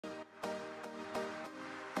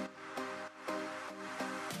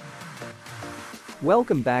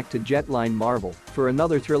Welcome back to Jetline Marvel for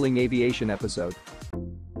another thrilling aviation episode.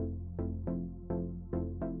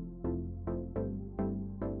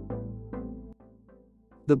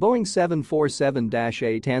 The Boeing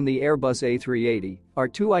 747-8 and the Airbus A380 are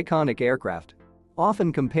two iconic aircraft,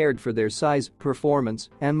 often compared for their size, performance,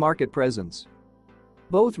 and market presence.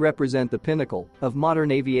 Both represent the pinnacle of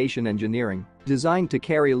modern aviation engineering, designed to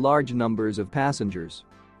carry large numbers of passengers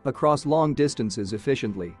across long distances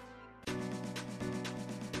efficiently.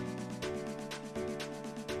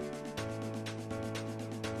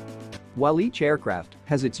 While each aircraft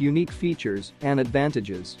has its unique features and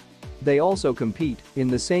advantages, they also compete in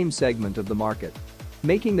the same segment of the market,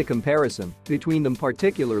 making the comparison between them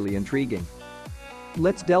particularly intriguing.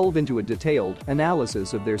 Let's delve into a detailed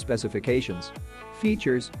analysis of their specifications,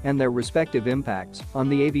 features, and their respective impacts on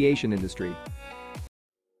the aviation industry.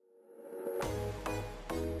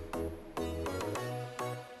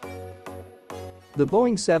 The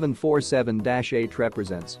Boeing 747-8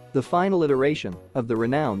 represents the final iteration of the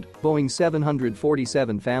renowned Boeing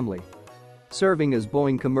 747 family, serving as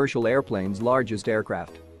Boeing commercial airplanes' largest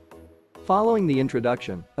aircraft. Following the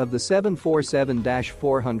introduction of the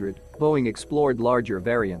 747-400, Boeing explored larger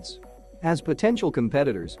variants as potential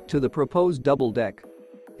competitors to the proposed double-deck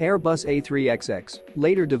Airbus A380,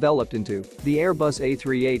 later developed into the Airbus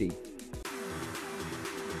A380.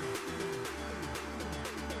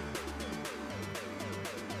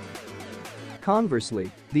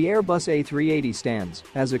 Conversely, the Airbus A380 stands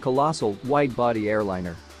as a colossal wide-body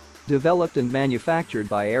airliner, developed and manufactured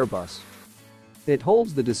by Airbus. It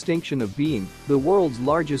holds the distinction of being the world's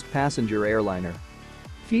largest passenger airliner.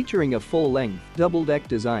 Featuring a full-length, double-deck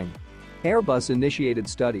design, Airbus initiated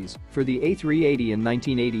studies for the A380 in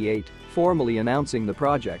 1988, formally announcing the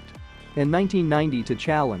project in 1990 to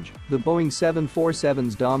challenge the Boeing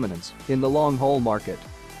 747's dominance in the long-haul market.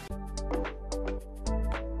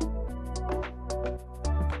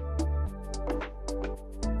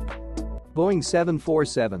 Boeing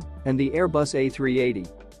 747 and the Airbus A380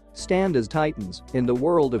 stand as titans in the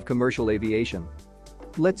world of commercial aviation.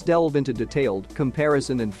 Let's delve into detailed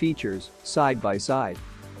comparison and features side by side.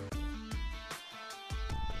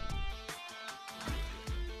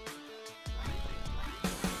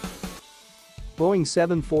 Boeing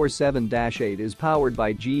 747-8 is powered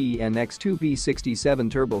by GE NX2P67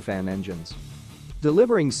 turbofan engines,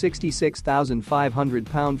 delivering 66,500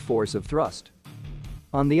 pound-force of thrust.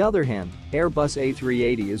 On the other hand, Airbus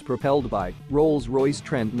A380 is propelled by Rolls-Royce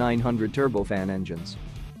Trent 900 turbofan engines,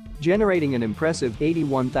 generating an impressive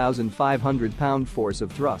 81,500 pound-force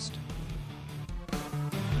of thrust.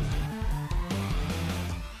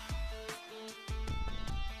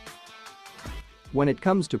 When it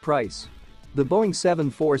comes to price, the Boeing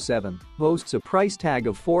 747 boasts a price tag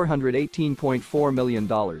of $418.4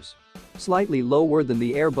 million. Slightly lower than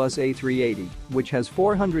the Airbus A380, which has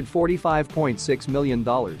 $445.6 million.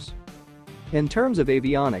 In terms of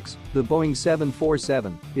avionics, the Boeing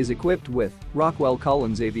 747 is equipped with Rockwell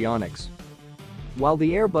Collins avionics, while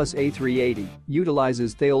the Airbus A380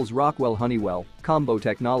 utilizes Thales Rockwell Honeywell combo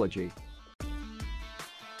technology.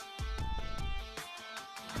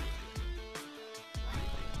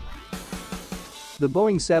 The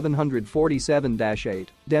Boeing 747-8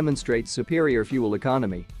 demonstrates superior fuel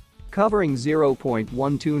economy, covering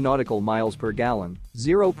 0.12 nautical miles per gallon,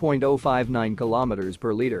 0.059 kilometers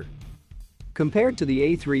per liter. Compared to the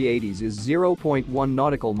A380's is 0.1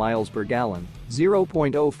 nautical miles per gallon,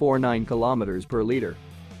 0.049 kilometers per liter.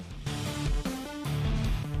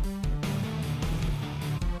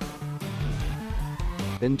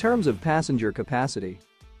 In terms of passenger capacity,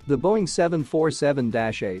 the Boeing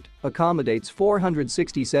 747-8 accommodates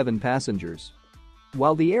 467 passengers,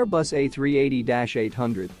 while the Airbus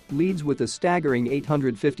A380-800 leads with a staggering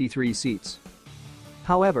 853 seats.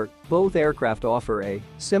 However, both aircraft offer a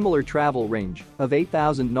similar travel range of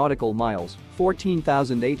 8,000 nautical miles,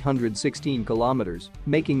 14,816 kilometers,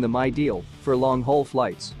 making them ideal for long-haul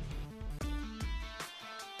flights.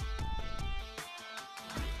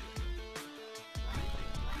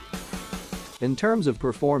 In terms of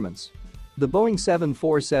performance, the Boeing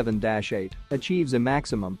 747-8 achieves a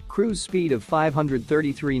maximum cruise speed of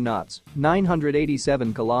 533 knots,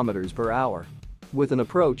 987 kilometers per hour, with an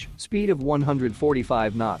approach speed of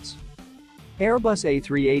 145 knots. Airbus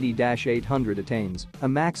A380-800 attains a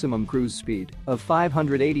maximum cruise speed of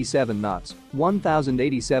 587 knots,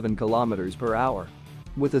 1087 kilometers per hour,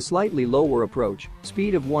 with a slightly lower approach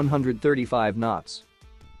speed of 135 knots.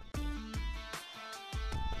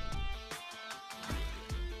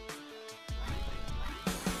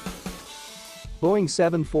 Boeing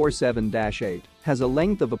 747-8 has a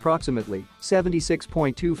length of approximately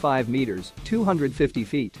 76.25 meters, 250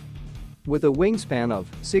 feet. With a wingspan of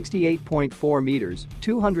 68.4 meters,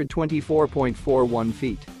 224.41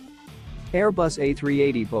 feet. Airbus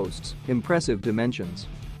A380 boasts impressive dimensions.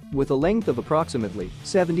 With a length of approximately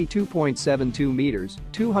 72.72 meters,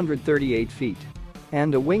 238 feet.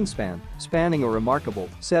 And a wingspan spanning a remarkable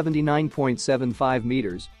 79.75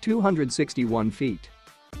 meters, 261 feet.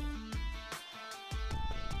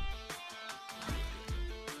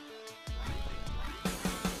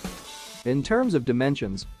 In terms of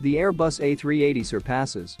dimensions, the Airbus A380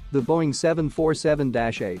 surpasses the Boeing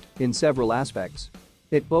 747-8 in several aspects.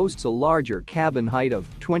 It boasts a larger cabin height of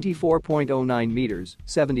 24.09 meters,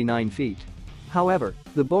 79 feet. However,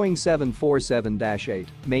 the Boeing 747-8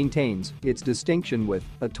 maintains its distinction with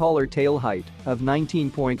a taller tail height of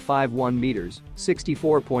 19.51 meters,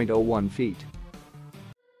 64.01 feet.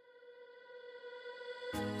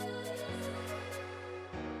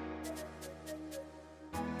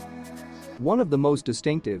 One of the most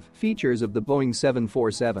distinctive features of the Boeing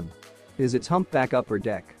 747 is its humpback upper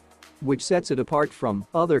deck, which sets it apart from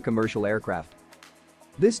other commercial aircraft.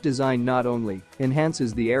 This design not only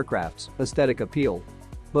enhances the aircraft's aesthetic appeal,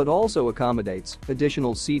 but also accommodates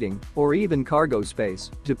additional seating or even cargo space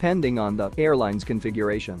depending on the airline's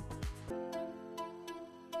configuration.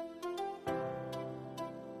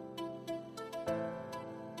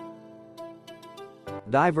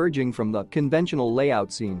 Diverging from the conventional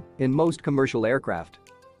layout seen in most commercial aircraft,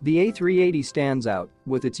 the A380 stands out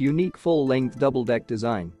with its unique full-length double-deck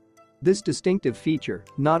design. This distinctive feature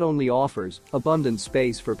not only offers abundant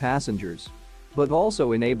space for passengers, but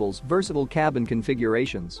also enables versatile cabin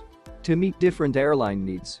configurations to meet different airline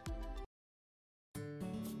needs.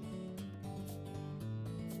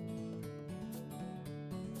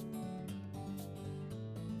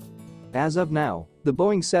 As of now, the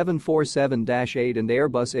Boeing 747-8 and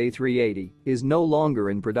Airbus A380 is no longer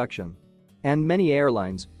in production. And many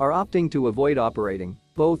airlines are opting to avoid operating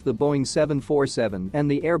both the Boeing 747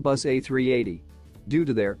 and the Airbus A380 due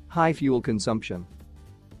to their high fuel consumption.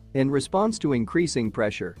 In response to increasing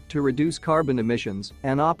pressure to reduce carbon emissions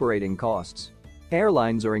and operating costs,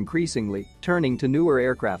 airlines are increasingly turning to newer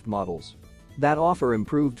aircraft models that offer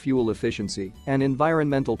improved fuel efficiency and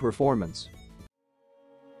environmental performance.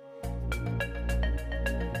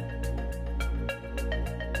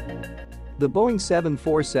 The Boeing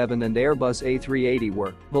 747 and Airbus A380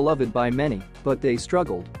 were beloved by many, but they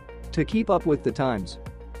struggled to keep up with the times.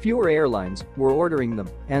 Fewer airlines were ordering them,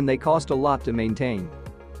 and they cost a lot to maintain.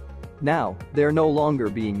 Now, they're no longer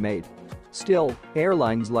being made. Still,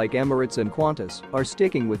 airlines like Emirates and Qantas are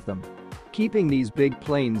sticking with them, keeping these big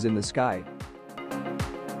planes in the sky.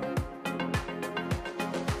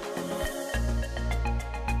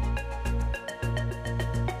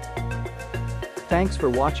 Thanks for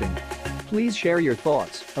watching. Please share your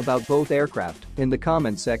thoughts about both aircraft in the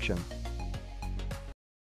comments section.